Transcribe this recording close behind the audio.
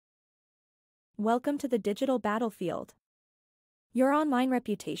Welcome to the digital battlefield. Your online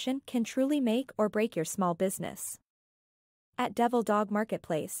reputation can truly make or break your small business. At Devil Dog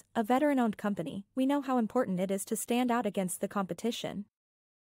Marketplace, a veteran-owned company, we know how important it is to stand out against the competition.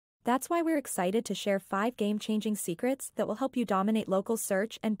 That's why we're excited to share 5 game-changing secrets that will help you dominate local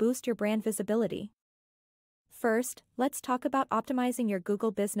search and boost your brand visibility. First, let's talk about optimizing your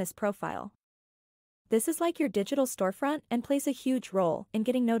Google Business profile. This is like your digital storefront and plays a huge role in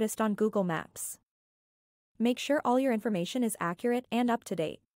getting noticed on Google Maps. Make sure all your information is accurate and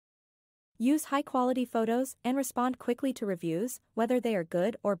up-to-date. Use high-quality photos and respond quickly to reviews, whether they are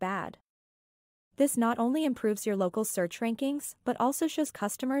good or bad. This not only improves your local search rankings, but also shows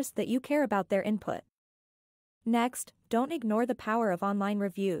customers that you care about their input. Next, don't ignore the power of online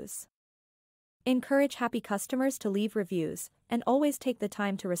reviews. Encourage happy customers to leave reviews, and always take the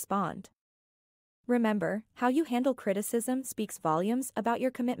time to respond. Remember, how you handle criticism speaks volumes about your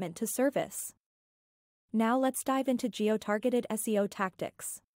commitment to service. Now let's dive into geo-targeted SEO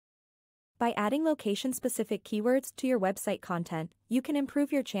tactics. By adding location-specific keywords to your website content, you can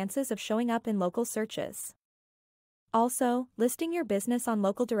improve your chances of showing up in local searches. Also, listing your business on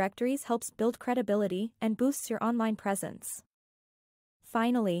local directories helps build credibility and boosts your online presence.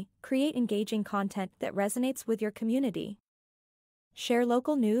 Finally, create engaging content that resonates with your community. Share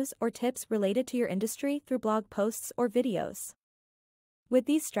local news or tips related to your industry through blog posts or videos. With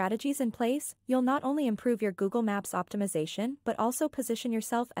these strategies in place, you'll not only improve your Google Maps optimization but also position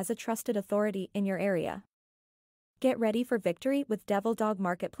yourself as a trusted authority in your area. Get ready for victory with Devil Dog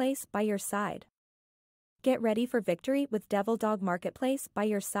Marketplace by your side. Get ready for victory with Devil Dog Marketplace by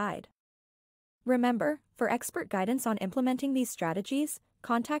your side. Remember, for expert guidance on implementing these strategies,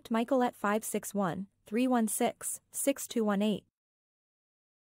 contact Michael at 561-316-6218.